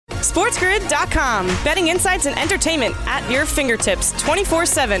SportsGrid.com. Betting insights and entertainment at your fingertips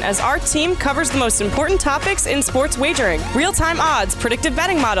 24/7 as our team covers the most important topics in sports wagering. Real-time odds, predictive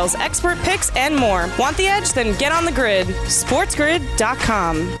betting models, expert picks, and more. Want the edge? Then get on the grid.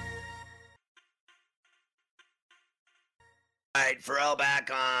 SportsGrid.com. All right, Pharrell back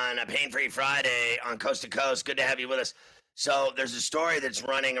on a Pain-Free Friday on Coast to Coast. Good to have you with us. So there's a story that's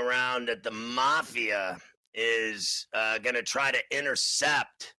running around that the Mafia is going to try to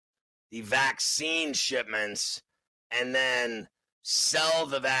intercept the vaccine shipments and then sell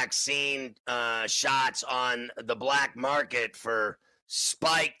the vaccine shots on the black market for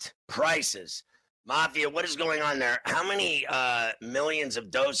spiked prices. Mafia, what is going on there? How many millions of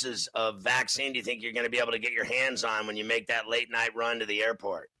doses of vaccine do you think you're going to be able to get your hands on when you make that late night run to the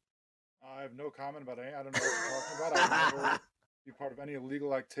airport? I have no comment about any. I don't know what you're talking about. I've never be part of any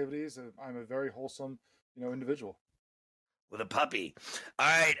illegal activities. I'm a very wholesome, individual. With a puppy. All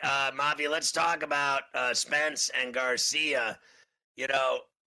right, Mafia, let's talk about Spence and Garcia.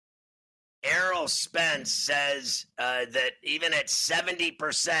 Errol Spence says that even at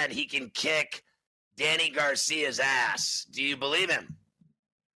 70%, he can kick Danny Garcia's ass. Do you believe him?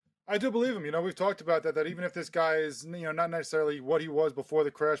 I do believe him. We've talked about that even if this guy is, not necessarily what he was before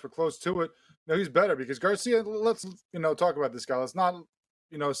the crash, but close to it, he's better because Garcia, let's, talk about this guy. Let's not,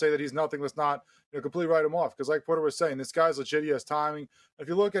 say that he's nothing. Let's not, completely write him off. Because like Porter was saying, this guy's legit. He has timing. If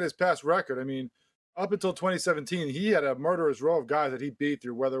you look at his past record, up until 2017, he had a murderous row of guys that he beat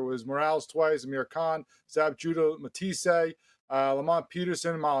through, whether it was Morales twice, Amir Khan, Zab Judah, Matisse, Lamont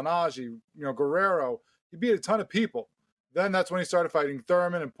Peterson, Malignaggi, Guerrero. He beat a ton of people. Then that's when he started fighting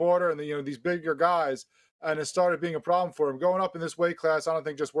Thurman and Porter and these bigger guys, and it started being a problem for him. Going up in this weight class, I don't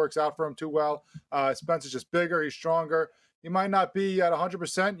think just works out for him too well. Spence is just bigger. He's stronger. He might not be at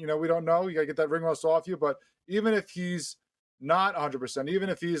 100%. We don't know. You got to get that ring rust off you. But even if he's not 100%, even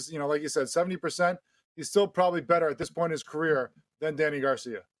if he's, like you said, 70%, he's still probably better at this point in his career than Danny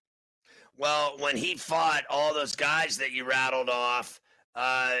Garcia. Well, when he fought all those guys that you rattled off,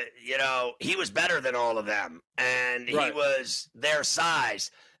 he was better than all of them, and right. He was their size.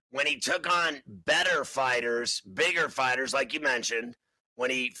 When he took on better fighters, bigger fighters, like you mentioned, when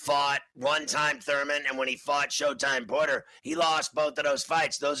he fought one-time Thurman and when he fought Showtime Porter, he lost both of those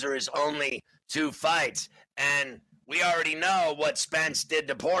fights. Those are his only two fights, and we already know what Spence did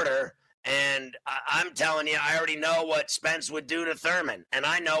to Porter. And I'm telling you, I already know what Spence would do to Thurman. And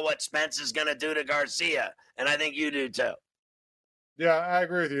I know what Spence is going to do to Garcia. And I think you do too. Yeah, I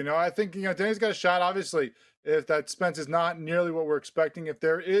agree with you. I think, Danny's got a shot, obviously, if that Spence is not nearly what we're expecting, if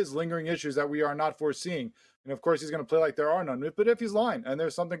there is lingering issues that we are not foreseeing. And, of course, he's going to play like there are none. But if he's lying and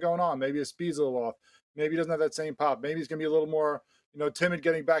there's something going on, maybe his speed's a little off, maybe he doesn't have that same pop, maybe he's going to be a little more, timid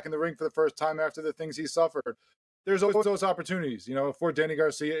getting back in the ring for the first time after the things he suffered. There's always those opportunities, for Danny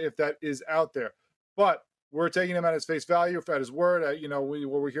Garcia, if that is out there. But we're taking him at his face value, at his word,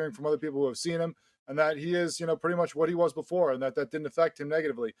 what we're hearing from other people who have seen him, and that he is, pretty much what he was before, and that didn't affect him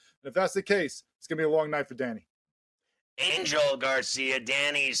negatively. And if that's the case, it's going to be a long night for Danny. Angel Garcia,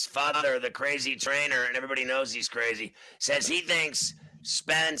 Danny's father, the crazy trainer, and everybody knows he's crazy, says he thinks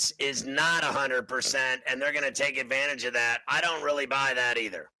Spence is not 100%, and they're going to take advantage of that. I don't really buy that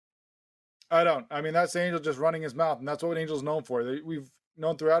either. I don't. That's Angel just running his mouth, and that's what Angel's known for. We've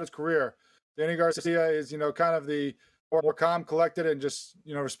known throughout his career. Danny Garcia is, kind of the more calm, collected, and just,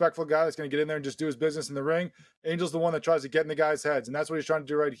 respectful guy that's going to get in there and just do his business in the ring. Angel's the one that tries to get in the guys' heads, and that's what he's trying to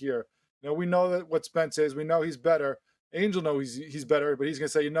do right here. We know that what Spence is. We know he's better. Angel knows he's better, but he's going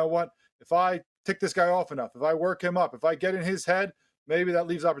to say, you know what? If I tick this guy off enough, if I work him up, if I get in his head, maybe that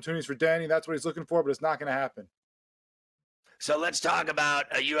leaves opportunities for Danny. That's what he's looking for, but it's not going to happen. So let's talk about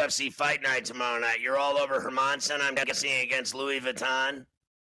a UFC fight night tomorrow night. You're all over Hermanson, I'm guessing, against Louis Vuitton.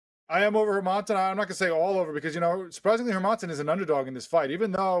 I am over Hermanson. I'm not going to say all over because, surprisingly, Hermanson is an underdog in this fight,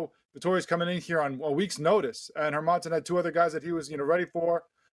 even though Vettori's coming in here on a week's notice. And Hermanson had two other guys that he was, ready for.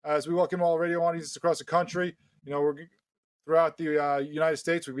 As we welcome all the radio audiences across the country, we're throughout the United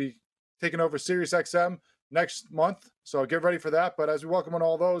States, we'll be taking over Sirius XM next month. So get ready for that. But as we welcome on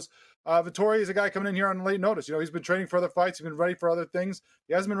all those, Vettori is a guy coming in here on late notice. He's been training for other fights. He's been ready for other things.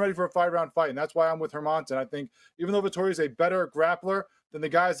 He hasn't been ready for a 5-round fight, and that's why I'm with Hermanson. I think even though Vettori is a better grappler than the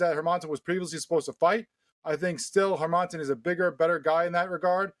guys that Hermanson was previously supposed to fight, I think still Hermanson is a bigger, better guy in that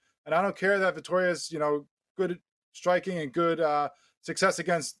regard. And I don't care that Vettori has, good striking and good success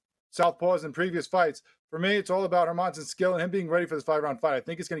against southpaws in previous fights. For me, it's all about Hermanson's skill and him being ready for this 5-round fight. I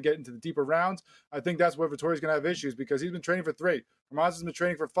think he's going to get into the deeper rounds. I think that's where Vettori's going to have issues because he's been training for 3. Hermanson's been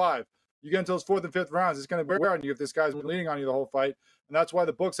training for 5. You get into those 4th and 5th rounds, it's going to wear on you if this guy's been leaning on you the whole fight. And that's why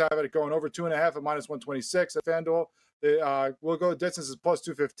the books have it going over 2.5 at -126 at FanDuel. They will go distances plus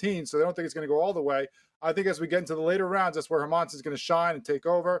 215, so they don't think it's going to go all the way. I think as we get into the later rounds, that's where Hermansson is going to shine and take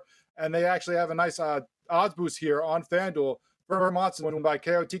over. And they actually have a nice odds boost here on FanDuel for Hermansson win by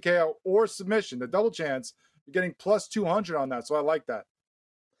KO, TKO, or submission. The double chance, you're getting plus 200 on that, so I like that.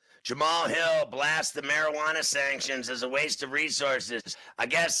 Jamal Hill blasts the marijuana sanctions as a waste of resources. I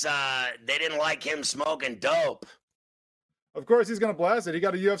guess they didn't like him smoking dope. Of course, he's going to blast it. He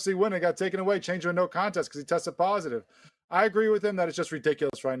got a UFC win and got taken away, changed to a no contest because he tested positive. I agree with him that it's just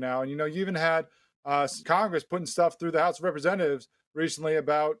ridiculous right now. And, you even had Congress putting stuff through the House of Representatives recently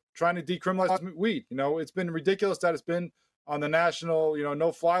about trying to decriminalize weed. It's been ridiculous that it's been on the national,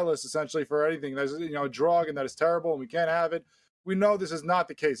 no-fly list essentially for anything. There's, a drug and that is terrible and we can't have it. We know this is not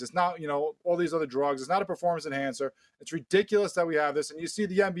the case. It's not, all these other drugs. It's not a performance enhancer. It's ridiculous that we have this. And you see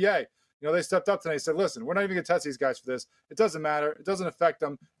the NBA, they stepped up today and said, listen, we're not even going to test these guys for this. It doesn't matter. It doesn't affect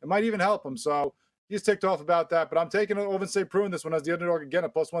them. It might even help them. So he's ticked off about that. But I'm taking Ovince St. Preux in this one as the underdog again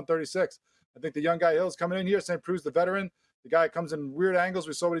at plus 136. I think the young guy Hill's coming in here. St. Preux's the veteran. The guy comes in weird angles.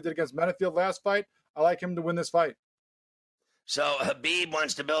 We saw what he did against Menefield last fight. I like him to win this fight. So Habib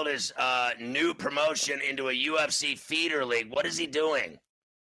wants to build his new promotion into a UFC feeder league. What is he doing?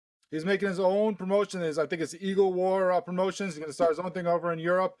 He's making his own promotion. I think it's Eagle War Promotions. He's going to start his own thing over in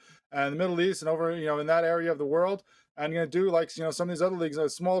Europe and the Middle East and over, in that area of the world. And going to do like, some of these other leagues, a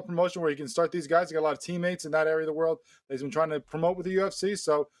smaller promotion where he can start these guys. He got a lot of teammates in that area of the world that he's been trying to promote with the UFC.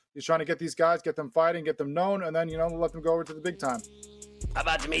 So he's trying to get these guys, get them fighting, get them known, and then, let them go over to the big time. How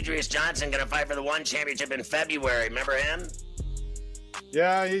about Demetrius Johnson going to fight for the ONE championship in February? Remember him?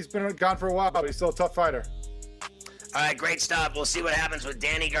 Yeah, he's been gone for a while, but he's still a tough fighter. All right, great stuff. We'll see what happens with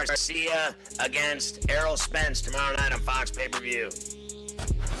Danny Garcia against Errol Spence tomorrow night on Fox Pay-Per-View.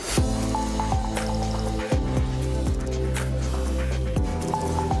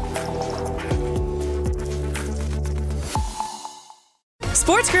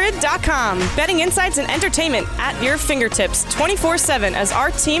 SportsGrid.com. Betting insights and entertainment at your fingertips 24/7 as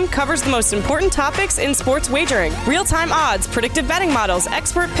our team covers the most important topics in sports wagering. Real-time odds, predictive betting models,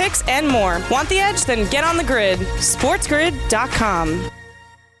 expert picks, and more. Want the edge? Then get on the grid. SportsGrid.com.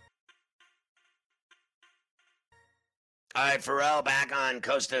 All right, Pharrell back on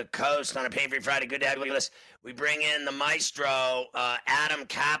Coast to Coast on a Pain-Free Friday. Good to have you with us. We bring in the maestro, Adam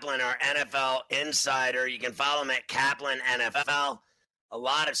Kaplan, our NFL insider. You can follow him at Kaplan NFL. A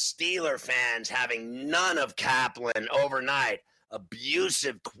lot of Steeler fans having none of Kaplan overnight.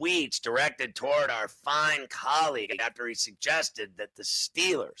 Abusive tweets directed toward our fine colleague after he suggested that the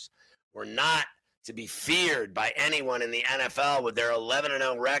Steelers were not to be feared by anyone in the NFL with their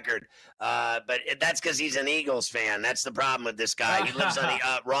 11-0 record. But that's because he's an Eagles fan. That's the problem with this guy. He lives on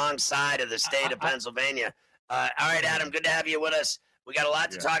the wrong side of the state of Pennsylvania. All right, Adam, good to have you with us. We got a lot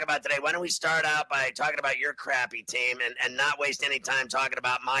to talk about today. Why don't we start out by talking about your crappy team and not waste any time talking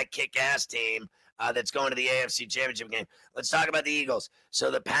about my kick-ass team that's going to the AFC Championship game. Let's talk about the Eagles. So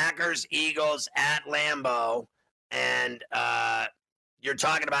the Packers, Eagles at Lambeau, and you're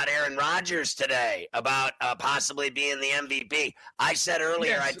talking about Aaron Rodgers today, about possibly being the MVP. I said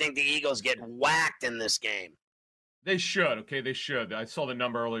earlier, I think the Eagles get whacked in this game. They should, okay? They should. I saw the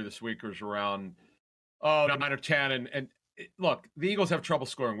number earlier this week. It was around 9 or 10, and look, the Eagles have trouble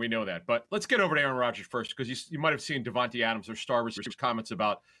scoring. We know that. But let's get over to Aaron Rodgers first, because you might have seen Devontae Adams, their star receiver's comments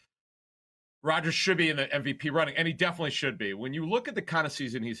about Rodgers should be in the MVP running, and he definitely should be. When you look at the kind of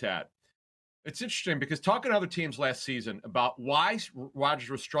season he's had, it's interesting because talking to other teams last season about why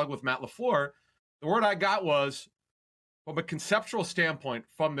Rodgers was struggling with Matt LaFleur, the word I got was, from a conceptual standpoint,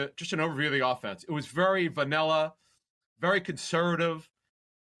 from just an overview of the offense, it was very vanilla, very conservative.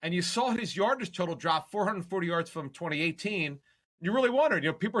 And you saw his yardage total drop 440 yards from 2018. You really wondered,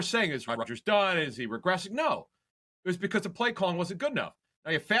 people are saying, is Rodgers done? Is he regressing? No. It was because the play calling wasn't good enough.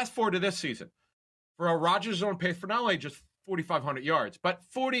 Now you fast forward to this season. For a Rodgers on pace for not only just 4,500 yards, but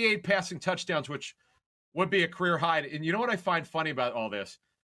 48 passing touchdowns, which would be a career high. And you know what I find funny about all this?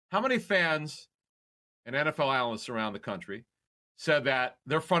 How many fans and NFL analysts around the country said that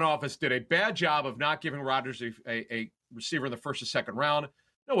their front office did a bad job of not giving Rodgers a receiver in the first or second round?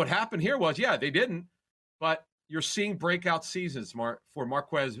 No, what happened here was, they didn't, but you're seeing breakout seasons for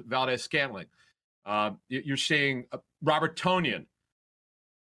Marquez Valdez-Scantling. You're seeing Robert Tonyan.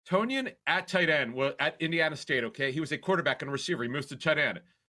 Tonyan at tight end at Indiana State, okay? He was a quarterback and a receiver. He moves to tight end.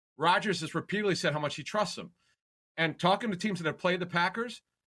 Rodgers has repeatedly said how much he trusts him. And talking to teams that have played the Packers,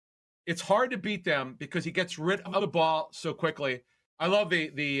 it's hard to beat them because he gets rid of the ball so quickly. I love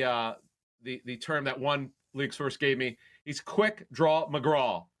the term that one league source gave me. He's quick draw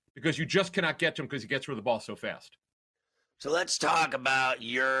McGraw because you just cannot get to him because he gets rid of the ball so fast. So let's talk about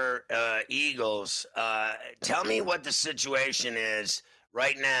your Eagles. Tell me what the situation is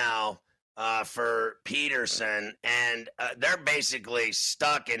right now for Peterson, and they're basically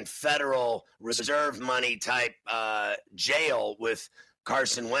stuck in Federal Reserve money type jail with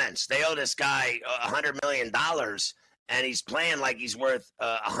Carson Wentz. They owe this guy $100 million, and he's playing like he's worth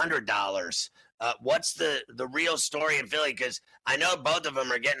 $100. What's the real story in Philly? Because I know both of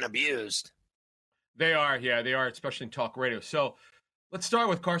them are getting abused. They are, especially in talk radio. So let's start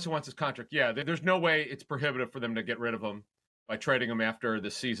with Carson Wentz's contract. Yeah, there's no way it's prohibitive for them to get rid of him by trading him after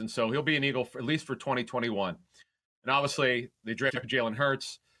this season. So he'll be an Eagle at least for 2021. And obviously, they drafted Jalen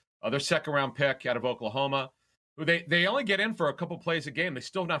Hurts, their second-round pick out of Oklahoma, who they only get in for a couple plays a game. They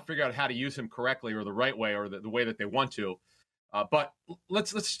still have not figured out how to use him correctly or the right way or the way that they want to. But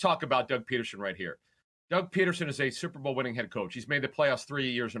let's talk about Doug Peterson right here. Doug Peterson is a Super Bowl winning head coach. He's made the playoffs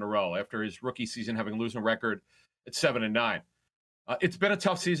 3 years in a row after his rookie season having a losing record at 7-9. It's been a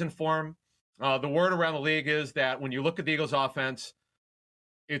tough season for him. The word around the league is that when you look at the Eagles' offense,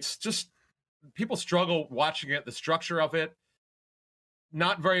 it's just people struggle watching it, the structure of it,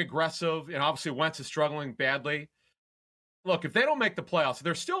 not very aggressive, and obviously Wentz is struggling badly. Look, if they don't make the playoffs,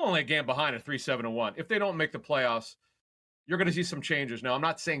 they're still only a game behind at 3-7-1. If they don't make the playoffs, you're going to see some changes. Now, I'm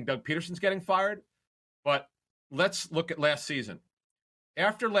not saying Doug Peterson's getting fired, but let's look at last season.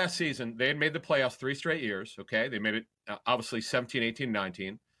 After last season, they had made the playoffs 3 straight years, okay? They made it, obviously, 17, 18,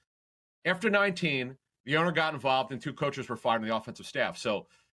 19. After 19, the owner got involved and 2 coaches were fired on the offensive staff. So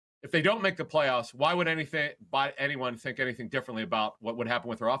if they don't make the playoffs, why would anyone think anything differently about what would happen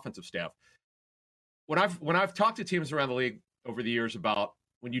with their offensive staff? When I've talked to teams around the league over the years about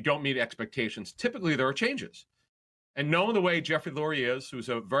when you don't meet expectations, typically there are changes. And knowing the way Jeffrey Lurie is, who's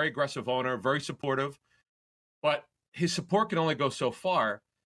a very aggressive owner, very supportive, but his support can only go so far.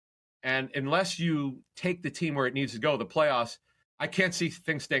 And unless you take the team where it needs to go, the playoffs, I can't see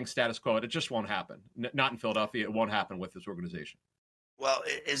things staying status quo. It just won't happen. Not in Philadelphia. It won't happen with this organization. Well,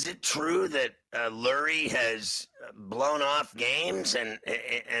 is it true that Lurie has blown off games and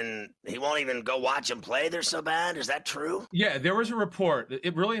he won't even go watch them play? They're so bad. Is that true? Yeah, there was a report, a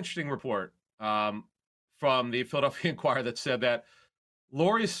really interesting report from the Philadelphia Inquirer that said that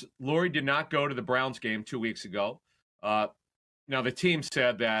Lurie did not go to the Browns game 2 weeks ago. Now, the team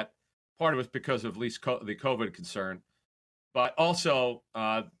said that part of it was because of at least the COVID concern. But also,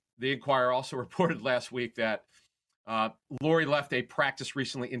 the Inquirer also reported last week that Lurie left a practice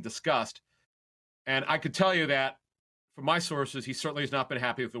recently in disgust. And I could tell you that, from my sources, he certainly has not been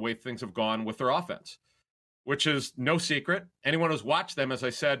happy with the way things have gone with their offense, which is no secret. Anyone who's watched them, as I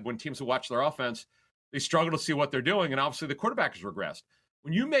said, when teams have watched their offense, they struggle to see what they're doing, and obviously the quarterback has regressed.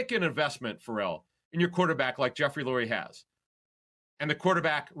 When you make an investment, Pharrell, in your quarterback like Jeffrey Lurie has, and the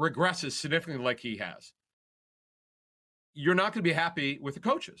quarterback regresses significantly like he has, you're not going to be happy with the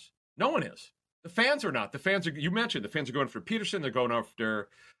coaches. No one is. The fans are not. The fans are, you mentioned, the fans are going after Peterson. They're going after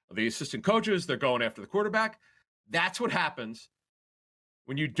the assistant coaches. They're going after the quarterback. That's what happens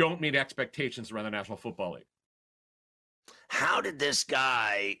when you don't meet expectations around the National Football League. How did this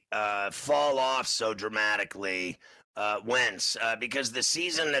guy fall off so dramatically, Wentz? Because the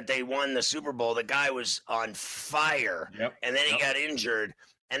season that they won the Super Bowl, the guy was on fire, and then he got injured,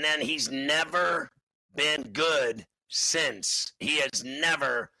 and then he's never been good since. He has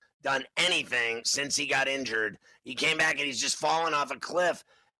never done anything since he got injured. He came back and he's just fallen off a cliff.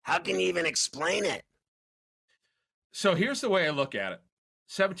 How can you even explain it? So here's the way I look at it.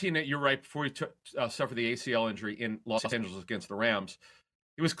 17, you're right, before he suffered the ACL injury in Los Angeles against the Rams,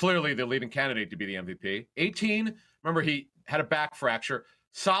 he was clearly the leading candidate to be the MVP. 18, remember, he had a back fracture.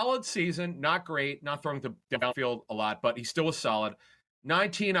 Solid season, not great, not throwing the downfield a lot, but he still was solid.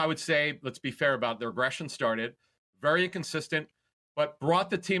 19, I would say, let's be fair about it, the regression started. Very inconsistent, but brought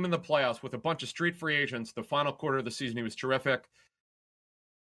the team in the playoffs with a bunch of street free agents. The final quarter of the season, he was terrific.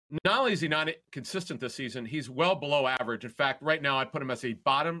 Not only is he not consistent this season, he's well below average. In fact, right now, I put him as a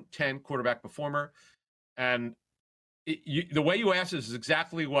bottom 10 quarterback performer. And the way you asked this is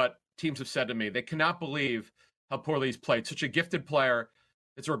exactly what teams have said to me. They cannot believe how poorly he's played. Such a gifted player.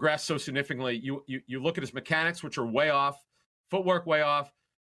 It's regressed so significantly. You look at his mechanics, which are way off, footwork way off.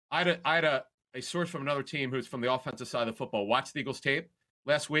 I had a source from another team who's from the offensive side of the football watched the Eagles tape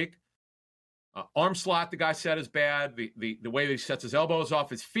last week. Arm slot, the guy said, is bad. The way that he sets his elbows off,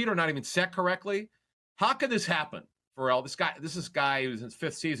 his feet are not even set correctly. How could this happen, Pharrell? This is a guy who's in his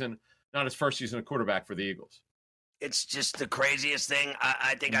 5th season, not his 1st season of quarterback for the Eagles. It's just the craziest thing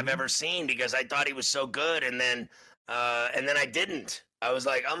I think I've ever seen, because I thought he was so good, and then I didn't. I was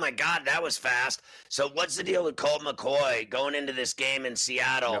like, oh my God, that was fast. So what's the deal with Colt McCoy going into this game in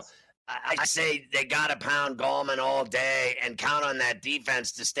Seattle? Yep. I say they got to pound Gallman all day and count on that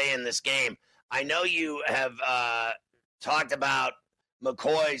defense to stay in this game. I know you have talked about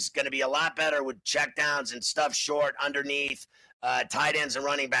McCoy's going to be a lot better with checkdowns and stuff short underneath tight ends and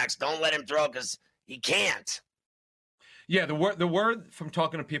running backs. Don't let him throw because he can't. Yeah, the word from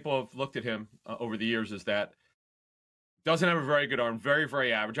talking to people who have looked at him over the years is that doesn't have a very good arm, very,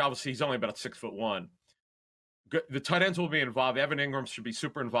 very average. Obviously, he's only about 6'1". The tight ends will be involved. Evan Ingram should be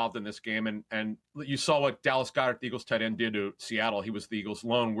super involved in this game. And you saw what Dallas Goedert, the Eagles tight end, did to Seattle. He was the Eagles'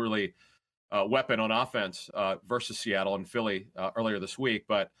 lone really weapon on offense versus Seattle and Philly earlier this week.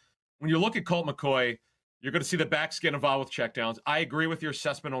 But when you look at Colt McCoy, you're going to see the backs get involved with checkdowns. I agree with your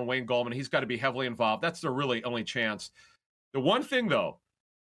assessment on Wayne Gallman. He's got to be heavily involved. That's their really only chance. The one thing, though,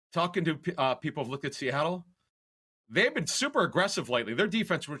 talking to people who've looked at Seattle, they've been super aggressive lately. Their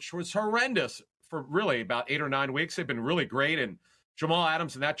defense, which was horrendous for really about 8 or 9 weeks, they've been really great. And Jamal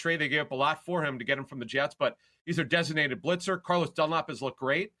Adams in that trade, they gave up a lot for him to get him from the Jets, but he's their designated blitzer. Carlos Dunlap has looked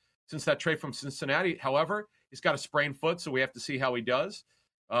great since that trade from Cincinnati. However, he's got a sprained foot, so we have to see how he does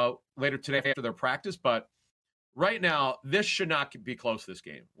later today after their practice. But right now, this should not be close, this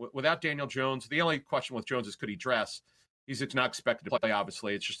game. Without Daniel Jones, the only question with Jones is could he dress? He's not expected to play,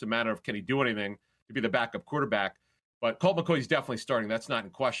 obviously. It's just a matter of can he do anything to be the backup quarterback. But Colt McCoy's definitely starting. That's not in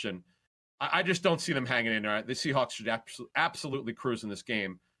question. I just don't see them hanging in there. The Seahawks should absolutely cruise in this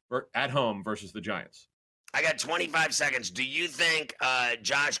game at home versus the Giants. I got 25 seconds. Do you think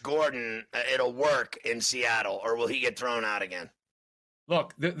Josh Gordon, it'll work in Seattle, or will he get thrown out again?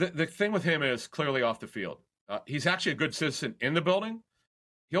 Look, the thing with him is clearly off the field. He's actually a good citizen in the building.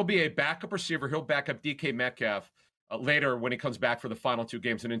 He'll be a backup receiver. He'll back up DK Metcalf later when he comes back for the final 2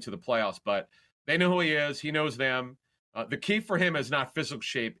 games and into the playoffs. But they know who he is. He knows them. The key for him is not physical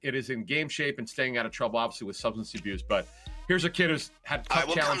shape. It is in game shape and staying out of trouble, obviously, with substance abuse. But here's a kid who's had tough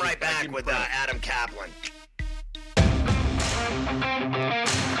challenges. We'll come right back with Adam Kaplan.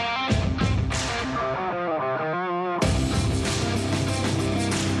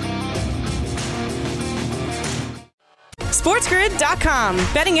 SportsGrid.com.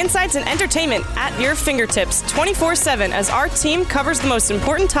 Betting insights and entertainment at your fingertips 24/7 as our team covers the most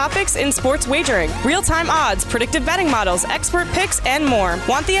important topics in sports wagering. Real-time odds, predictive betting models, expert picks, and more.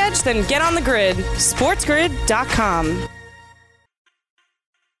 Want the edge? Then get on the grid. SportsGrid.com.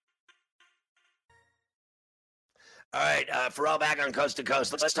 All right, Pharrell back on Coast to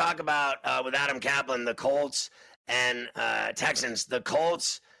Coast. Let's talk about, with Adam Kaplan, the Colts and Texans. The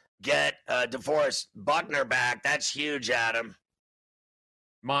Colts get DeForest Buckner back. That's huge, Adam.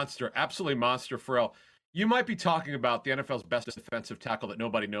 Monster. Absolutely monster, Pharrell. You might be talking about the NFL's best defensive tackle that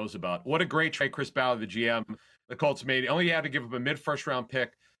nobody knows about. What a great trade Chris Ballard, the GM, the Colts made. Only had to give up a mid-first round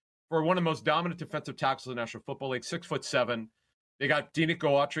pick for one of the most dominant defensive tackles in the National Football League, 6'7". They got Denico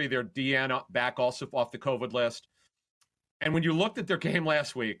Autry, their DN, back also off the COVID list. And when you looked at their game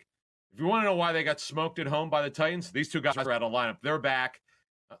last week, if you want to know why they got smoked at home by the Titans, these 2 guys are out of lineup. They're back.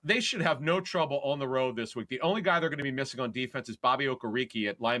 They should have no trouble on the road this week. The only guy they're going to be missing on defense is Bobby Okereke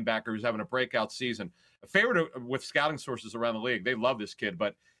at linebacker, who's having a breakout season. A favorite with scouting sources around the league. They love this kid,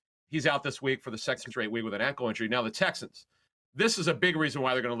 but he's out this week for the 2nd straight week with an ankle injury. Now the Texans, this is a big reason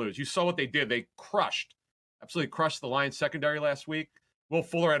why they're going to lose. You saw what they did. They absolutely crushed the Lions secondary last week. Will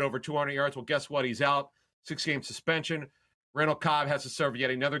Fuller had over 200 yards. Well, guess what? He's out. 6-game suspension. Randall Cobb has to serve yet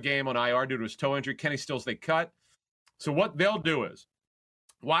another game on IR due to his toe injury. Kenny Stills, they cut. So what they'll do is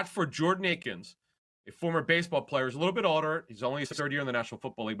watch for Jordan Akins, a former baseball player. He's a little bit older. He's only his 3rd year in the National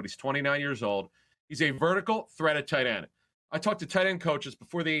Football League, but he's 29 years old. He's a vertical threat at tight end. I talked to tight end coaches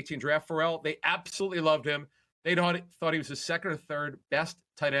before the 18 draft. Pharrell, they absolutely loved him. They thought he was the 2nd or 3rd best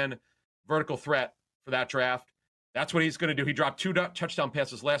tight end vertical threat for that draft. That's what he's going to do. He dropped 2 touchdown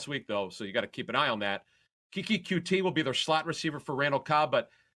passes last week, though, so you got to keep an eye on that. Kiki QT will be their slot receiver for Randall Cobb, but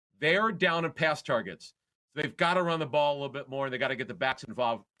they're down in pass targets. They've got to run the ball a little bit more, and they got to get the backs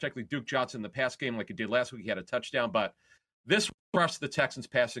involved, particularly Duke Johnson in the pass game like he did last week. He had a touchdown, but this crushed the Texans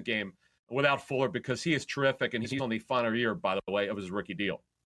passing game without Fuller because he is terrific, and he's on the final year, by the way, of his rookie deal.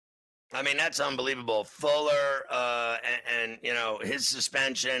 I mean, that's unbelievable. Fuller and his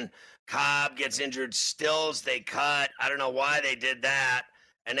suspension. Cobb gets injured. Stills, they cut. I don't know why they did that.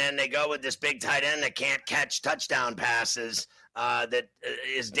 And then they go with this big tight end that can't catch touchdown passes. That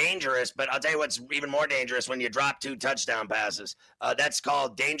is dangerous, but I'll tell you what's even more dangerous when you drop 2 touchdown passes. That's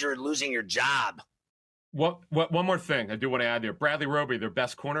called danger of losing your job. One more thing I do want to add there. Bradley Roby, their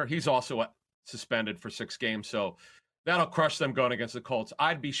best corner, he's also suspended for 6 games, so that'll crush them going against the Colts.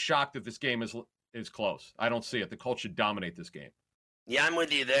 I'd be shocked if this game is close. I don't see it. The Colts should dominate this game. Yeah, I'm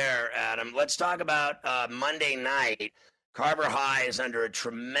with you there, Adam. Let's talk about Monday night. Carver High is under a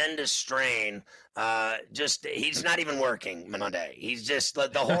tremendous strain. He's not even working Monday. He's just, the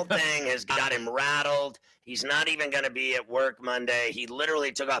whole thing has got him rattled. He's not even going to be at work Monday. He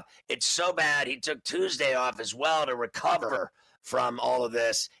literally took off. It's so bad. He took Tuesday off as well to recover from all of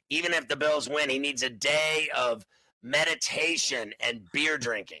this. Even if the Bills win, he needs a day of meditation and beer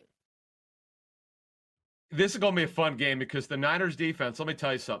drinking. This is going to be a fun game because the Niners defense, let me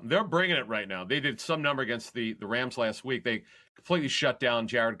tell you something, they're bringing it right now. They did some number against the Rams last week. They completely shut down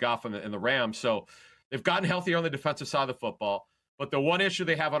Jared Goff and the Rams. So they've gotten healthier on the defensive side of the football. But the one issue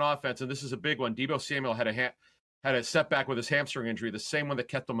they have on offense, and this is a big one, Deebo Samuel had a setback with his hamstring injury, the same one that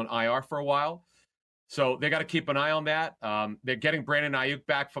kept him on IR for a while. So they got to keep an eye on that. They're getting Brandon Ayuk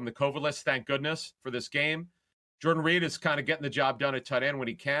back from the COVID list, thank goodness, for this game. Jordan Reed is kind of getting the job done at tight end when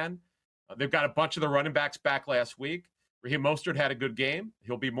he can. They've got a bunch of the running backs back last week. Raheem Mostert had a good game.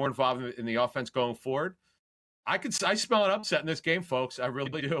 He'll be more involved in the offense going forward. I smell an upset in this game, folks. I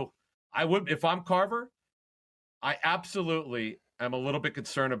really do. I would, if I'm Carver, I absolutely am a little bit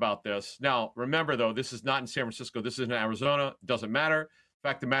concerned about this. Now, remember, though, this is not in San Francisco. This is in Arizona. It doesn't matter. The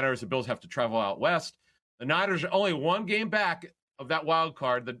fact of the matter is the Bills have to travel out west. The Niners are only one game back of that wild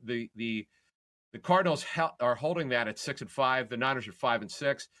card. The Cardinals are holding that at 6-5. The Niners are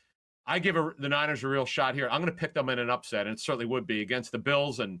 5-6. I give the Niners a real shot here. I'm going to pick them in an upset, and it certainly would be against the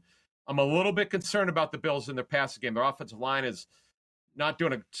Bills. And I'm a little bit concerned about the Bills in their passing game. Their offensive line is not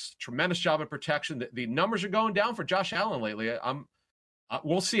doing a tremendous job of protection. The numbers are going down for Josh Allen lately.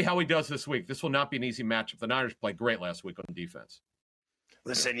 We'll see how he does this week. This will not be an easy matchup. The Niners played great last week on defense.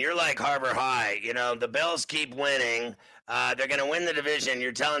 Listen, you're like Harbor High. You know, the Bills keep winning. They're going to win the division.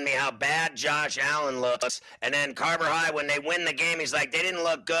 You're telling me how bad Josh Allen looks. And then Carver High, when they win the game, he's like, they didn't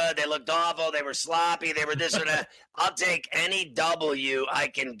look good. They looked awful. They were sloppy. They were this or that. I'll take any W I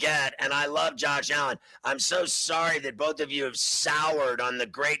can get. And I love Josh Allen. I'm so sorry that both of you have soured on the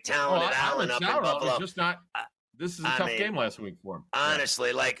great talent of Allen up in Buffalo. Just not. This is a tough game last week for him. Honestly,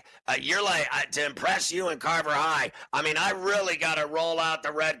 you're like, to impress you and Carver High, I mean, I really got to roll out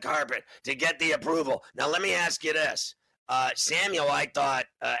the red carpet to get the approval. Now, let me ask you this. Samuel, I thought,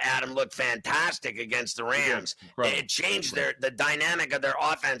 Adam, looked fantastic against the Rams. It changed the dynamic of their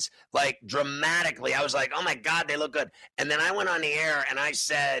offense, dramatically. I was like, oh, my God, they look good. And then I went on the air and I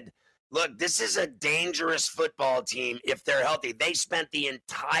said, look, this is a dangerous football team if they're healthy. They spent the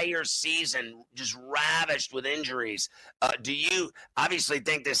entire season just ravished with injuries. Do you obviously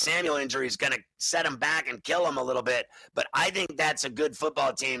think this Samuel injury is going to set them back and kill them a little bit? But I think that's a good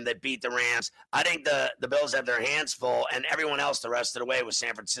football team that beat the Rams. I think the Bills have their hands full, and everyone else the rest of the way was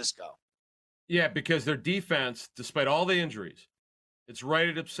San Francisco. Yeah, because their defense, despite all the injuries, it's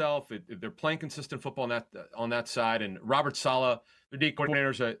righted itself. They're playing consistent football on that side. And Robert Saleh, their D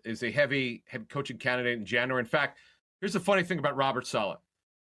coordinator, is a heavy head coaching candidate in January. In fact, here's the funny thing about Robert Saleh.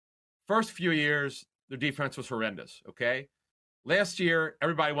 First few years, their defense was horrendous, okay? Last year,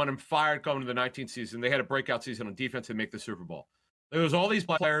 everybody wanted him fired going to the 19th season. They had a breakout season on defense and make the Super Bowl. There was all these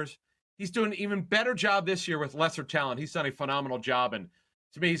players. He's doing an even better job this year with lesser talent. He's done a phenomenal job. And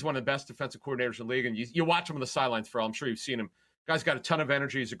to me, he's one of the best defensive coordinators in the league. And you watch him on the sidelines, Phil. I'm sure you've seen him. Guy's got a ton of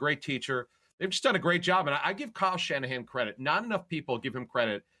energy. He's a great teacher. They've just done a great job. And I give Kyle Shanahan credit. Not enough people give him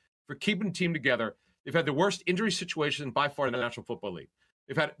credit for keeping the team together. They've had the worst injury situation by far in the National Football League.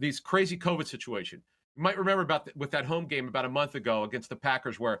 They've had these crazy COVID situation. You might remember with that home game about a month ago against the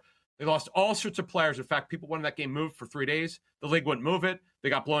Packers where they lost all sorts of players. In fact, people wanted that game moved for 3 days. The league wouldn't move it. They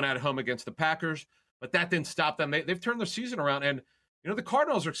got blown out at home against the Packers. But that didn't stop them. They've turned their season around. And, the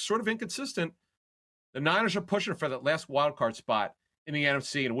Cardinals are sort of inconsistent. The Niners are pushing for that last wild card spot in the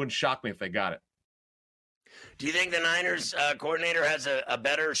NFC, and it wouldn't shock me if they got it. Do you think the Niners coordinator has a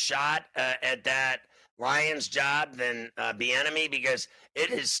better shot at that Lions job than Bieniemy? Because it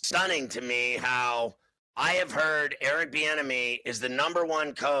is stunning to me how I have heard Eric Bieniemy is the number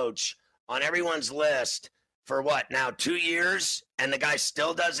one coach on everyone's list for 2 years, and the guy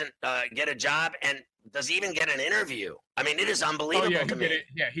still doesn't get a job and does even get an interview. I mean, it is unbelievable to me.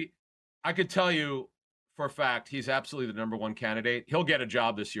 I could tell you for a fact he's absolutely the number one candidate. He'll get a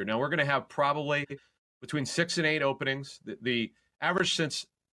job this year. Now, we're going to have probably between 6 and 8 openings. The average since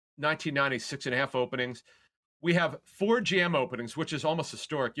 1990 is 6.5 openings. We have 4 GM openings, which is almost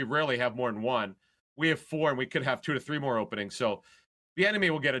historic. You rarely have more than one. We have 4, and we could have 2 to 3 more openings. So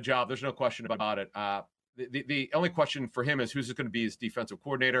Bieniemy will get a job. There's no question about it. The only question for him is who's going to be his defensive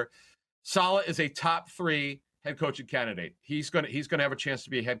coordinator. Saleh is a top 3 head coaching candidate. He's going to have a chance to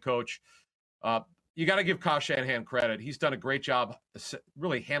be a head coach. You got to give Kyle Shanahan credit. He's done a great job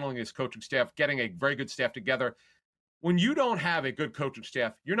really handling his coaching staff, getting a very good staff together. when you don't have a good coaching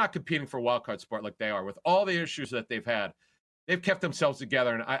staff, you're not competing for a wild card spot like they are. With all the issues that they've had, they've kept themselves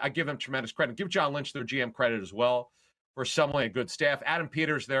together, and I give them tremendous credit. Give John Lynch, their GM, credit as well for assembling a good staff. Adam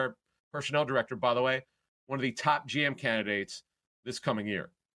Peters, their personnel director, by the way, one of the top GM candidates this coming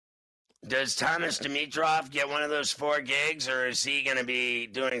year. Does Thomas Dimitrov get one of those 4 gigs, or is he going to be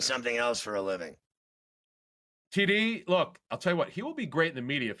doing something else for a living? TD, look, I'll tell you what, he will be great in the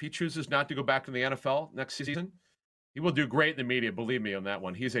media. If he chooses not to go back to the NFL next season, he will do great in the media, believe me on that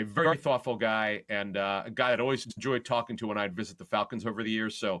one. He's a very thoughtful guy and a guy that I always enjoyed talking to when I'd visit the Falcons over the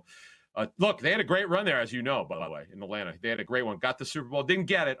years. So, look, they had a great run there, as you know, by the way, in Atlanta. They had a great one. Got the Super Bowl. Didn't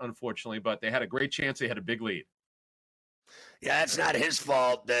get it, unfortunately, but they had a great chance. They had a big lead. Yeah, it's not his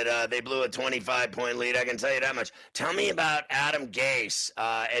fault that they blew a 25-point lead. I can tell you that much. Tell me about Adam Gase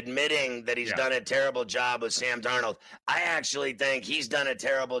admitting that he's done a terrible job with Sam Darnold. I actually think he's done a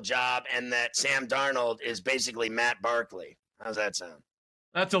terrible job and that Sam Darnold is basically Matt Barkley. How's that sound?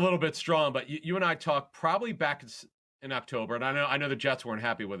 That's a little bit strong, but you and I talked probably back in October, and I know the Jets weren't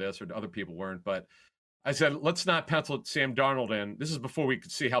happy with this, or other people weren't, but I said, let's not pencil Sam Darnold in. This is before we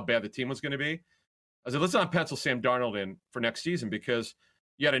could see how bad the team was going to be. I said, let's not pencil Sam Darnold in for next season because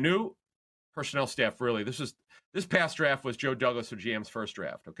you had a new personnel staff, really. This past draft was Joe Douglas or GM's first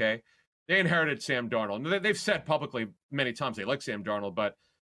draft, okay? They inherited Sam Darnold. And they've said publicly many times they like Sam Darnold, but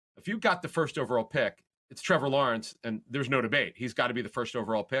if you got the first overall pick, it's Trevor Lawrence, and there's no debate. He's got to be the first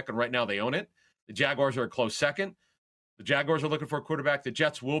overall pick, and right now they own it. The Jaguars are a close second. The Jaguars are looking for a quarterback. The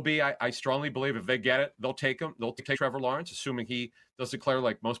Jets will be. I strongly believe if they get it, they'll take him. They'll take Trevor Lawrence, assuming he does declare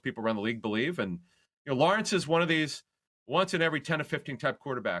like most people around the league believe. And Lawrence is one of these once in every 10 to 15 type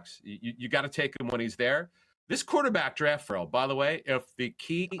quarterbacks. You got to take him when he's there. This quarterback draft, by the way, if the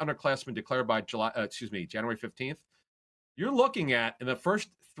key underclassmen declared by January 15th, you're looking at in the first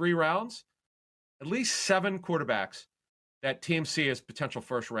 3 rounds, at least 7 quarterbacks that teams see as potential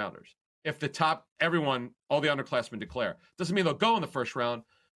first rounders. If the top, all the underclassmen declare. Doesn't mean they'll go in the first round,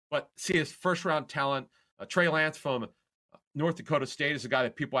 but see as first round talent. Trey Lance from North Dakota State is a guy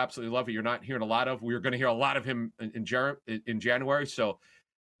that people absolutely love. You're not hearing a lot of. We're going to hear a lot of him in January. So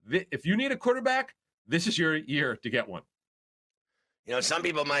if you need a quarterback, this is your year to get one. Some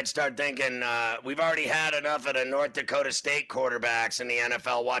people might start thinking we've already had enough of the North Dakota State quarterbacks in the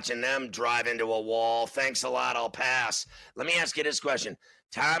NFL, watching them drive into a wall. Thanks a lot. I'll pass. Let me ask you this question.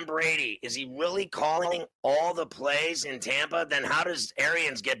 Tom Brady, is he really calling all the plays in Tampa? Then how does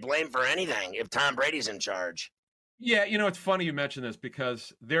Arians get blamed for anything if Tom Brady's in charge? Yeah, it's funny you mentioned this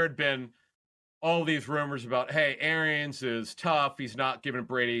because there had been all these rumors about, hey, Arians is tough. He's not giving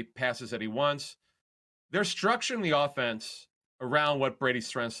Brady passes that he wants. They're structuring the offense around what Brady's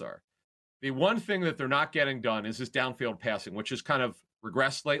strengths are. The one thing that they're not getting done is his downfield passing, which has kind of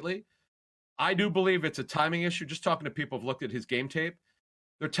regressed lately. I do believe it's a timing issue. Just talking to people who've looked at his game tape,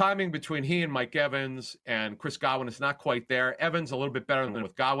 their timing between he and Mike Evans and Chris Godwin is not quite there. Evans a little bit better than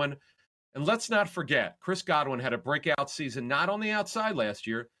with Godwin. And let's not forget, Chris Godwin had a breakout season, not on the outside last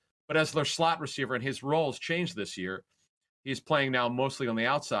year, but as their slot receiver, and his roles changed this year. He's playing now mostly on the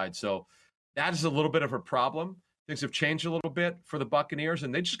outside. So that is a little bit of a problem. Things have changed a little bit for the Buccaneers,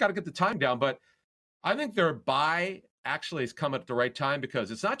 and they just got to get the time down. But I think their bye actually has come at the right time because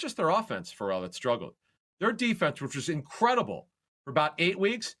it's not just their offense, Pharrell, that struggled. Their defense, which was incredible for about 8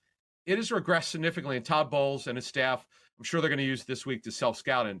 weeks, it has regressed significantly. And Todd Bowles and his staff, I'm sure they're going to use this week to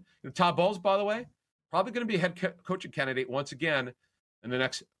self-scout. And Todd Bowles, by the way, probably going to be a head coaching candidate once again in the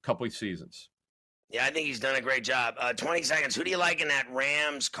next couple of seasons. Yeah, I think he's done a great job. 20 seconds. Who do you like in that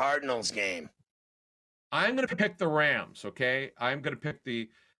Rams-Cardinals game? I'm going to pick the Rams, okay? I'm going to pick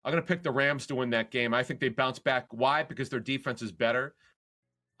the Rams to win that game. I think they bounce back. Why? Because their defense is better.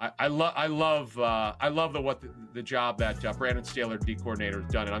 I love the job that Brandon Staley, D coordinator,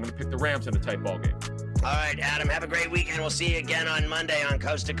 has done, and I'm going to pick the Rams in a tight ball game. All right, Adam, have a great weekend. We'll see you again on Monday on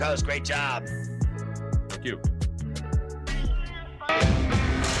Coast to Coast. Great job. Thank you.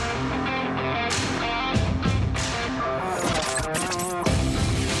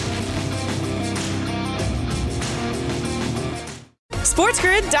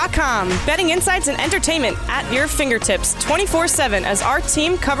 SportsGrid.com. Betting insights and entertainment at your fingertips 24/7 as our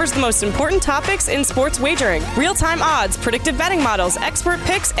team covers the most important topics in sports wagering. Real-time odds, predictive betting models, expert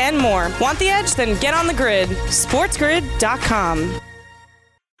picks, and more. Want the edge? Then get on the grid. SportsGrid.com.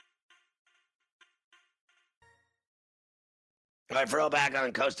 All right, Pharrell back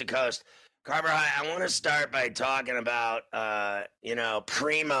on Coast to Coast. Carver, I want to start by talking about,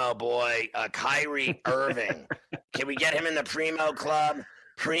 Primo boy, Kyrie Irving. Can we get him in the Primo Club?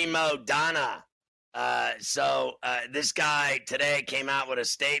 Primo Donna. So this guy today came out with a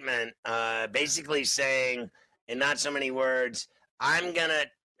statement basically saying in not so many words, I'm going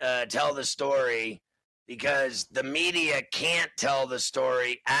to tell the story because the media can't tell the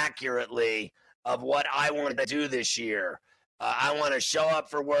story accurately of what I want to do this year. I want to show up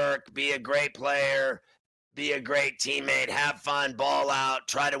for work, be a great player, be a great teammate, have fun, ball out,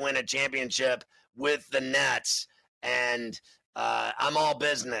 try to win a championship with the Nets. And I'm all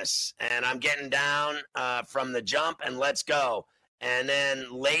business, and I'm getting down from the jump, and let's go. And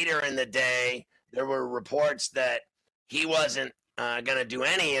then later in the day, there were reports that he wasn't going to do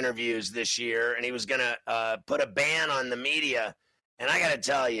any interviews this year, and he was going to put a ban on the media. And I got to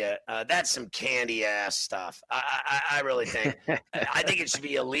tell you, that's some candy-ass stuff. I really think. I think it should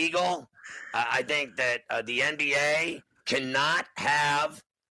be illegal. I think that the NBA cannot have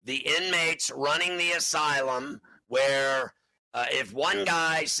the inmates running the asylum where if one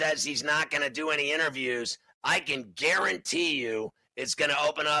guy says he's not going to do any interviews, I can guarantee you it's going to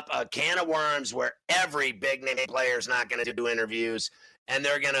open up a can of worms where every big-name player is not going to do interviews, and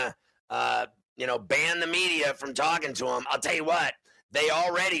they're going to ban the media from talking to them. I'll tell you what. They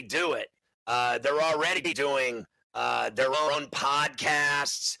already do it. They're already doing their own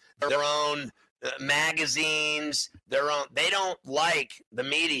podcasts, their own magazines, They don't like the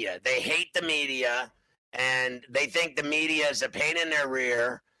media. They hate the media, and they think the media is a pain in their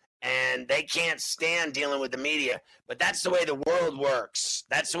rear, and they can't stand dealing with the media. But that's the way the world works.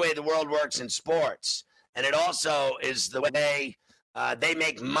 That's the way the world works in sports. And it also is the way they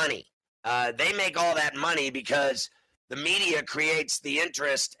make money. They make all that money because the media creates the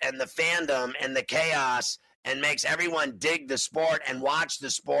interest and the fandom and the chaos and makes everyone dig the sport and watch the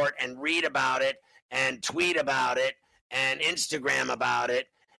sport and read about it and tweet about it and Instagram about it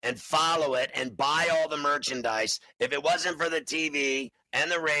and follow it and buy all the merchandise. If it wasn't for the TV and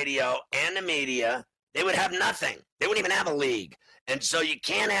the radio and the media, they would have nothing. They wouldn't even have a league. And so you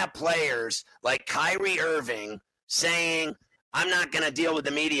can't have players like Kyrie Irving saying, I'm not going to deal with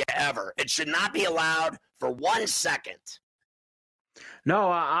the media ever. It should not be allowed for 1 second.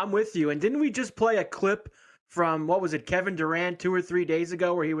 No, I'm with you. And didn't we just play a clip from, what was it, Kevin Durant 2 or 3 days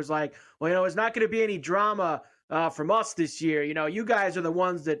ago where he was like, well, it's not going to be any drama from us this year. You guys are the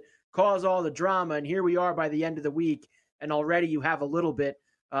ones that cause all the drama. And here we are by the end of the week. And already you have a little bit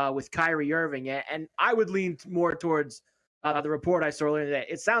with Kyrie Irving. And I would lean more towards the report I saw earlier today.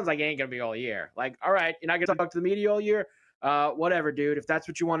 It sounds like it ain't going to be all year. Like, all right, you're not going to talk to the media all year? Whatever, dude. If that's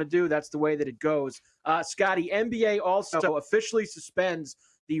what you want to do, that's the way that it goes. Scotty, NBA also officially suspends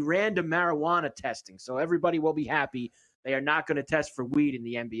the random marijuana testing. So everybody will be happy. They are not going to test for weed in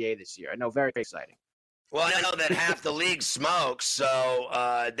the NBA this year. I know, very exciting. Well, I know that half the league smokes,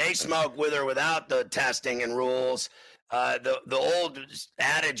 so they smoke with or without the testing and rules. The old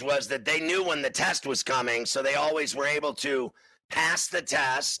adage was that they knew when the test was coming, so they always were able to pass the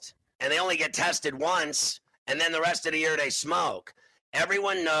test, and they only get tested once, and then the rest of the year they smoke.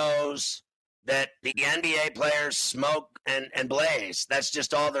 Everyone knows that the NBA players smoke and blaze. That's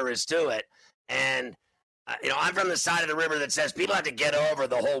just all there is to it. And, I'm from the side of the river that says people have to get over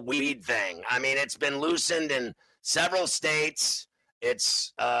the whole weed thing. I mean, it's been loosened in several states.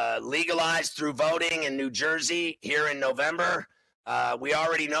 It's legalized through voting in New Jersey here in November. We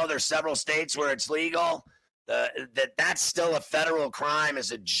already know there's several states where it's legal. That's still a federal crime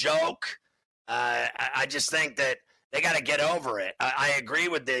is a joke. I just think that they got to get over it. I agree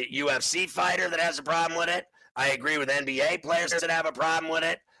with the UFC fighter that has a problem with it. I agree with NBA players that have a problem with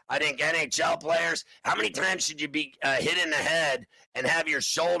it. I think NHL players, how many times should you be hit in the head and have your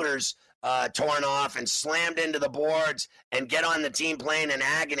shoulders torn off and slammed into the boards and get on the team plane in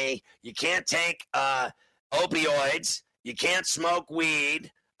agony? You can't take opioids. You can't smoke weed.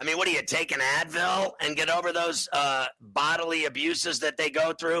 I mean, what do you take an Advil and get over those bodily abuses that they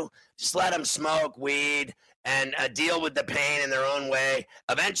go through? Just let them smoke weed and deal with the pain in their own way.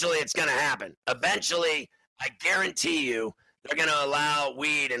 Eventually, it's going to happen. Eventually, I guarantee you, they're going to allow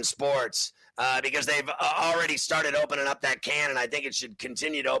weed in sports because they've already started opening up that can, and I think it should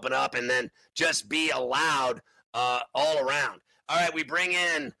continue to open up and then just be allowed all around. All right, we bring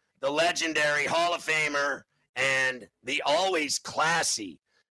in the legendary Hall of Famer and the always classy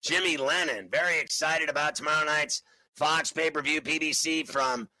Jimmy Lennon. Very excited about tomorrow night's Fox pay-per-view PBC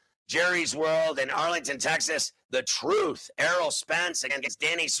from Jerry's World in Arlington, Texas. The Truth, Errol Spence against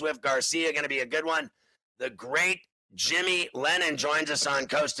Danny Swift Garcia, going to be a good one. The great Jimmy Lennon joins us on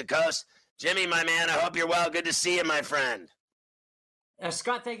Coast to Coast. Jimmy, my man, I hope you're well. Good to see you, my friend.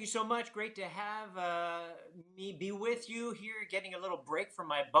 Scott, thank you so much. Great to have me be with you here, getting a little break from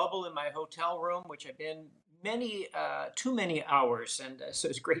my bubble in my hotel room, which I've been too many hours. And so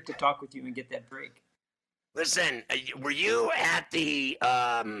it's great to talk with you and get that break. Listen, were you at the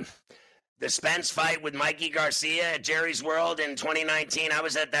the Spence fight with Mikey Garcia at Jerry's World in 2019. I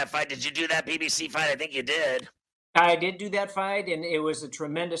was at that fight. Did you do that PBC fight? I think you did. I did do that fight, and it was a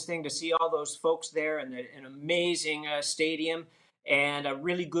tremendous thing to see all those folks there and an amazing stadium and a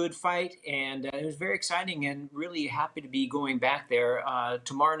really good fight. And it was very exciting and really happy to be going back there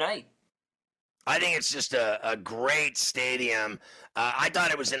tomorrow night. I think it's just a great stadium. I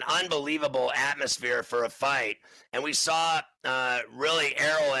thought it was an unbelievable atmosphere for a fight. And we saw really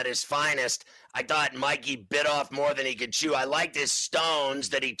Errol at his finest. I thought Mikey bit off more than he could chew. I liked his stones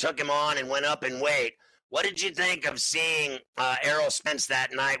that he took him on and went up in weight. What did you think of seeing Errol Spence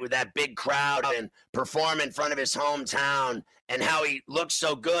that night with that big crowd and perform in front of his hometown and how he looked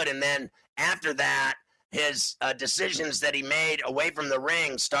so good? And then after that, his decisions that he made away from the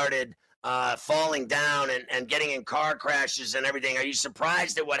ring started falling down and getting in car crashes and everything. Are you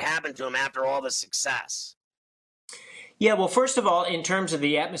surprised at what happened to him after all the success? Yeah, well, first of all, in terms of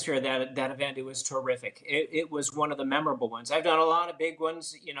the atmosphere of that event, it was terrific. It was one of the memorable ones. I've done a lot of big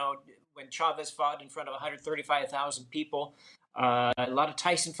ones, when Chavez fought in front of 135,000 people. A lot of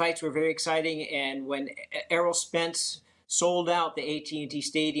Tyson fights were very exciting. And when Errol Spence sold out the AT&T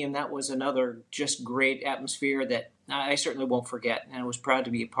Stadium, that was another just great atmosphere that I certainly won't forget and was proud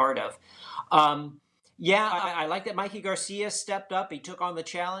to be a part of. I like that Mikey Garcia stepped up. He took on the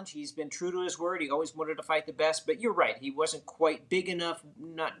challenge. He's been true to his word. He always wanted to fight the best. But you're right. He wasn't quite big enough,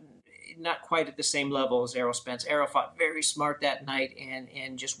 not quite at the same level as Errol Spence. Errol fought very smart that night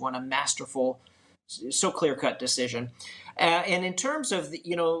and just won a masterful, so clear-cut decision. And in terms of,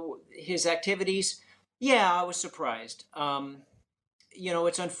 his activities, yeah, I was surprised.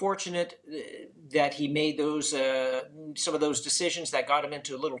 It's unfortunate that he made those some of those decisions that got him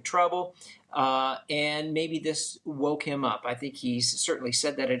into a little trouble, and maybe this woke him up. I think he's certainly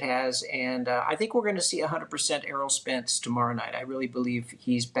said that it has, and I think we're going to see 100% Errol Spence tomorrow night. I really believe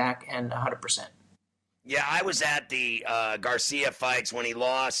he's back and 100%. Yeah, I was at the Garcia fights when he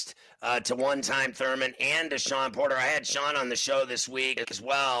lost to one-time Thurman and to Sean Porter. I had Sean on the show this week as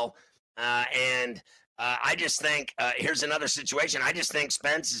well, and I just think here's another situation. I just think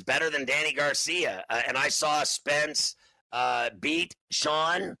Spence is better than Danny Garcia. And I saw Spence beat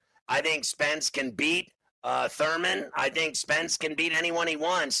Sean. I think Spence can beat Thurman. I think Spence can beat anyone he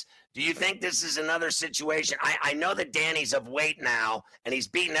wants. Do you think this is another situation? I know that Danny's of weight now, and he's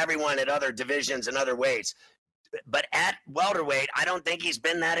beaten everyone at other divisions and other weights. But at welterweight, I don't think he's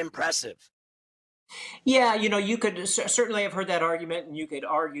been that impressive. Yeah, you could certainly have heard that argument, and you could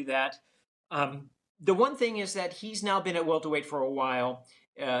argue that. The one thing is that he's now been at welterweight for a while.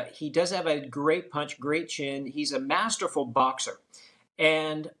 He does have a great punch, great chin. He's a masterful boxer.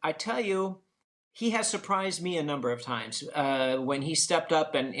 And I tell you, he has surprised me a number of times. When he stepped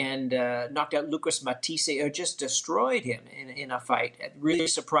up and knocked out Lucas Matisse, or just destroyed him in a fight. It really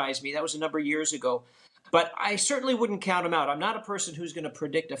surprised me. That was a number of years ago. But I certainly wouldn't count him out. I'm not a person who's going to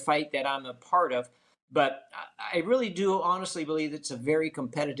predict a fight that I'm a part of. But I really do honestly believe it's a very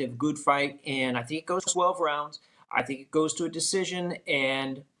competitive, good fight. And I think it goes 12 rounds. I think it goes to a decision.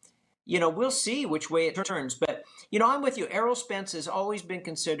 And, we'll see which way it turns. But, I'm with you. Errol Spence has always been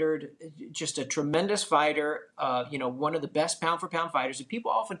considered just a tremendous fighter, one of the best pound-for-pound fighters. And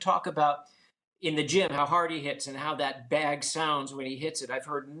people often talk about in the gym how hard he hits and how that bag sounds when he hits it. I've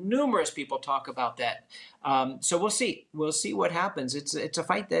heard numerous people talk about that. So we'll see. We'll see what happens. It's a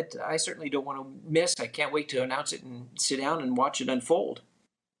fight that I certainly don't want to miss. I can't wait to announce it and sit down and watch it unfold.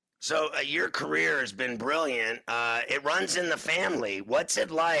 So your career has been brilliant. It runs in the family. What's it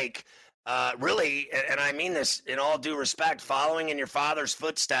like, really, and I mean this in all due respect, following in your father's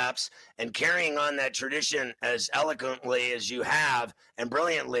footsteps and carrying on that tradition as eloquently as you have and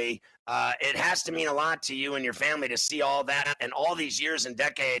brilliantly? It has to mean a lot to you and your family to see all that and all these years and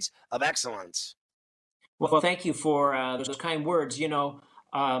decades of excellence. Well, thank you for those kind words.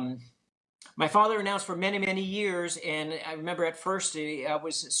 My father announced for many, many years, and I remember at first I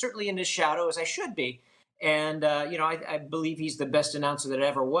was certainly in his shadow, as I should be. And, I believe he's the best announcer that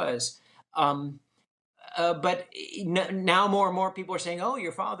ever was. But now more and more people are saying, oh,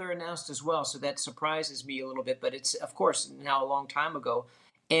 your father announced as well. So that surprises me a little bit. But it's, of course, now a long time ago.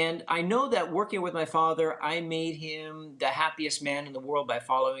 And I know that working with my father, I made him the happiest man in the world by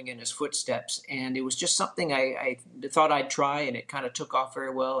following in his footsteps. And it was just something I thought I'd try, and it kind of took off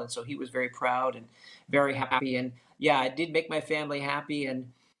very well. And so he was very proud and very happy. And yeah, I did make my family happy.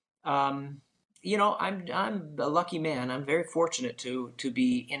 And, I'm a lucky man. I'm very fortunate to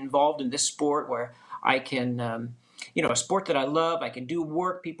be involved in this sport where I can, a sport that I love. I can do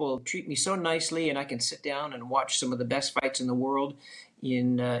work. People treat me so nicely, and I can sit down and watch some of the best fights in the world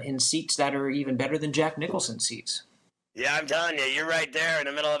in seats that are even better than Jack Nicholson seats. Yeah, I'm telling you, you're right there in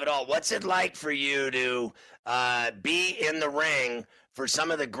the middle of it all. What's it like for you to be in the ring for some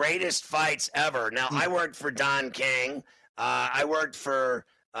of the greatest fights ever? Now, I worked for Don King. I worked for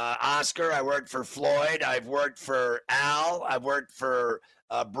Oscar. I worked for Floyd. I've worked for Al. I've worked for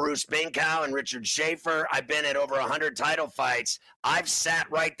Bruce Binkow and Richard Schaefer. I've been at over 100 title fights. I've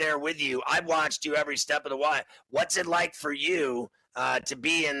sat right there with you. I've watched you every step of the way. What's it like for you to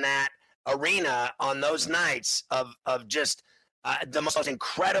be in that arena on those nights of just the most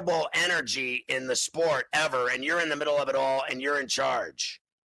incredible energy in the sport ever, and you're in the middle of it all and you're in charge?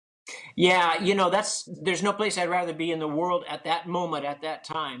 Yeah, there's no place I'd rather be in the world at that moment, at that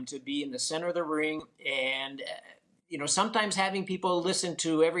time, to be in the center of the ring. And sometimes having people listen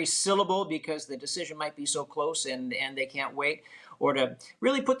to every syllable because the decision might be so close and they can't wait, or to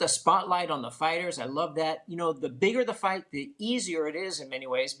really put the spotlight on the fighters. I love that. The bigger the fight, the easier it is in many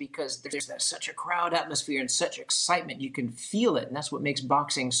ways, because there's such a crowd atmosphere and such excitement. You can feel it, and that's what makes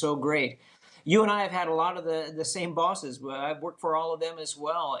boxing so great. You and I have had a lot of the same bosses. I've worked for all of them as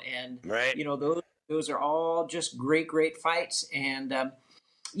well, and right. Those are all just great fights. And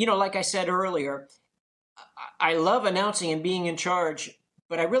like I said earlier, I love announcing and being in charge,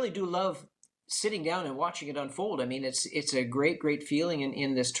 but I really do love sitting down and watching it unfold. I mean, it's a great feeling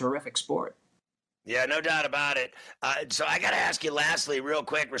in this terrific sport. Yeah, no doubt about it. So I got to ask you lastly, real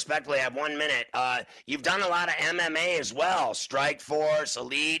quick, respectfully, I have 1 minute. You've done a lot of MMA as well, Strikeforce,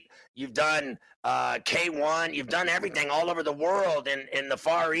 Elite. You've done K1. You've done everything all over the world in the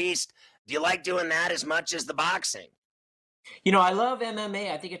Far East. Do you like doing that as much as the boxing? I love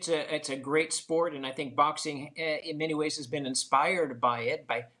MMA. I think it's a great sport, and I think boxing in many ways has been inspired by it,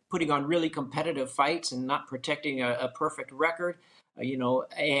 by putting on really competitive fights and not protecting a perfect record,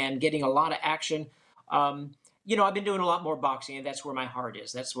 and getting a lot of action. I've been doing a lot more boxing, and that's where my heart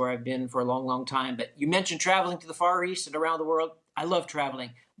is. That's where I've been for a long time. But you mentioned traveling to the Far East and around the world. I love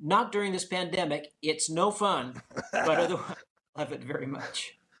traveling. Not during this pandemic. It's no fun, but otherwise I love it very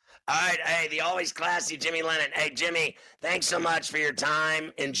much. All right. Hey, the always classy Jimmy Lennon. Hey, Jimmy, thanks so much for your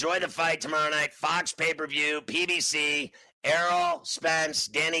time. Enjoy the fight tomorrow night. Fox pay-per-view, PBC, Errol Spence,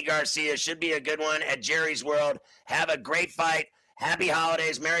 Danny Garcia. Should be a good one at Jerry's World. Have a great fight. Happy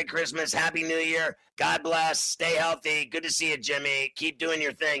holidays. Merry Christmas. Happy New Year. God bless. Stay healthy. Good to see you, Jimmy. Keep doing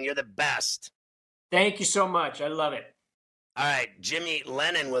your thing. You're the best. Thank you so much. I love it. All right, Jimmy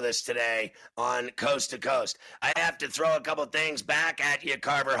Lennon with us today on Coast to Coast. I have to throw a couple things back at you,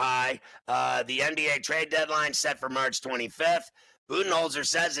 Carver High. The NBA trade deadline set for March 25th. Budenholzer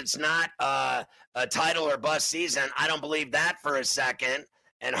says it's not a title or bust season. I don't believe that for a second.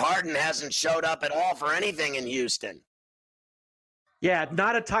 And Harden hasn't showed up at all for anything in Houston. Yeah,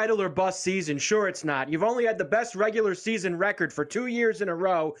 not a title or bust season. Sure, it's not. You've only had the best regular season record for 2 years in a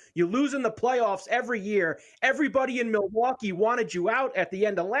row. You lose in the playoffs every year. Everybody in Milwaukee wanted you out at the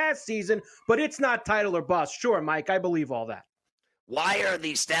end of last season, but it's not title or bust. Sure, Mike, I believe all that. Why are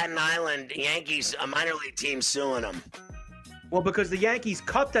the Staten Island Yankees, a minor league team, suing them? Well, because the Yankees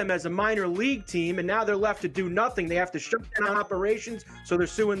cut them as a minor league team, and now they're left to do nothing. They have to shut down operations, so they're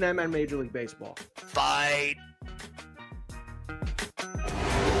suing them and Major League Baseball. Fight.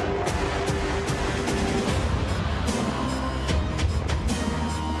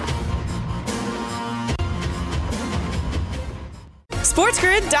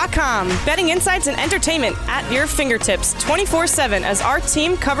 SportsGrid.com. Betting insights and entertainment at your fingertips 24/7 as our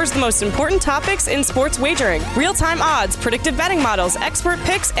team covers the most important topics in sports wagering. Real-time odds, predictive betting models, expert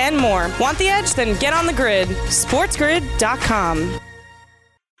picks, and more. Want the edge? Then get on the grid. SportsGrid.com.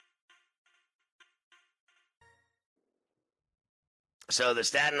 So the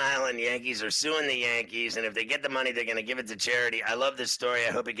Staten Island Yankees are suing the Yankees, and if they get the money, they're going to give it to charity. I love this story.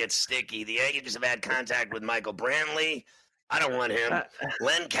 I hope it gets sticky. The Yankees have had contact with Michael Brantley. I don't want him.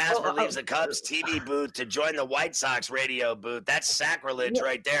 Len Casper leaves the Cubs TV booth to join the White Sox radio booth. That's sacrilege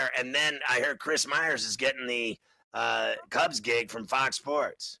right there. And then I heard Chris Myers is getting the Cubs gig from Fox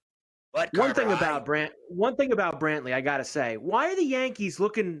Sports. One thing about Brantley, I got to say, why are the Yankees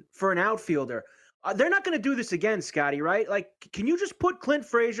looking for an outfielder? They're not going to do this again, Scotty, right? Like, can you just put Clint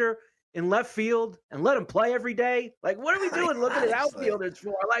Frazier in left field and let him play every day? Like, what are we doing looking at outfielders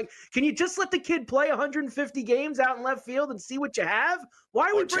for? Like, can you just let the kid play 150 games out in left field and see what you have? Why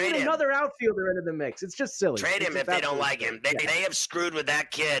are we bringing another outfielder into the mix? It's just silly. Trade him if they don't like him. They have screwed with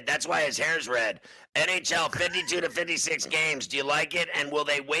that kid. That's why his hair's red. NHL 52 to 56 games. Do you like it? And will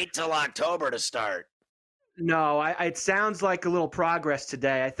they wait till October to start? No, it sounds like a little progress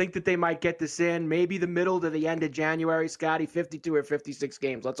today. I think that they might get this in maybe the middle to the end of January, Scotty, 52 or 56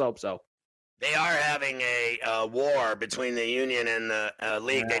 games. Let's hope so. They are having a war between the union and the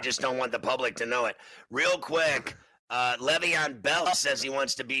league. Yeah. They just don't want the public to know it. Real quick, Le'Veon Bell says he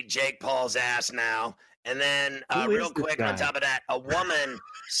wants to beat Jake Paul's ass now. And then real quick on top of that, a woman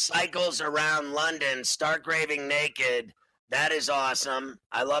cycles around London stark raving naked. That is awesome.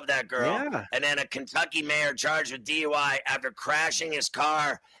 I love that girl. Yeah. And then a Kentucky mayor charged with DUI after crashing his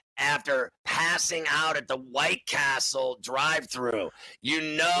car after passing out at the White Castle drive-thru. You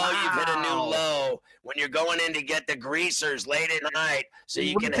know you've hit a new low when you're going in to get the greasers late at night so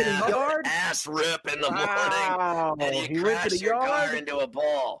you can have an ass rip in the morning and you crash your car into a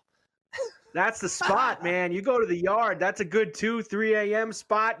ball. That's the spot, man. You go to the yard. That's a good 2-3 a.m.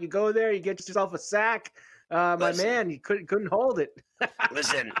 spot. You go there, you get yourself a sack. My man, you couldn't hold it.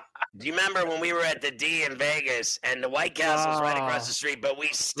 Listen, do you remember when we were at the D in Vegas and the White Castle's right across the street, but we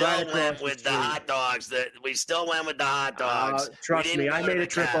still went with the hot dogs. We still went with the hot dogs. Trust me, I made a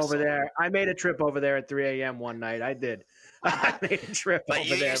trip over there. I made a trip over there at 3 a.m. one night. I did. I made a trip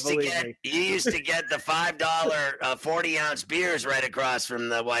over there, believe me. You used to get the $5 40-ounce beers right across from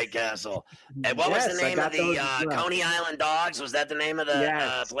the White Castle. And what was the name of the Coney Island Dogs? Was that the name of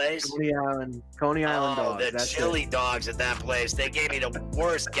the place? Coney Island Dogs. The chili dogs at that place. They gave me the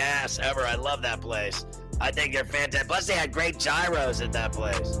worst gas ever. I love that place. I think they're fantastic. Plus, they had great gyros at that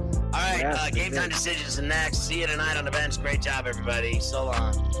place. All right, Game Time Decisions next. See you tonight on the bench. Great job, everybody. So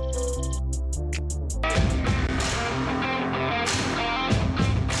long.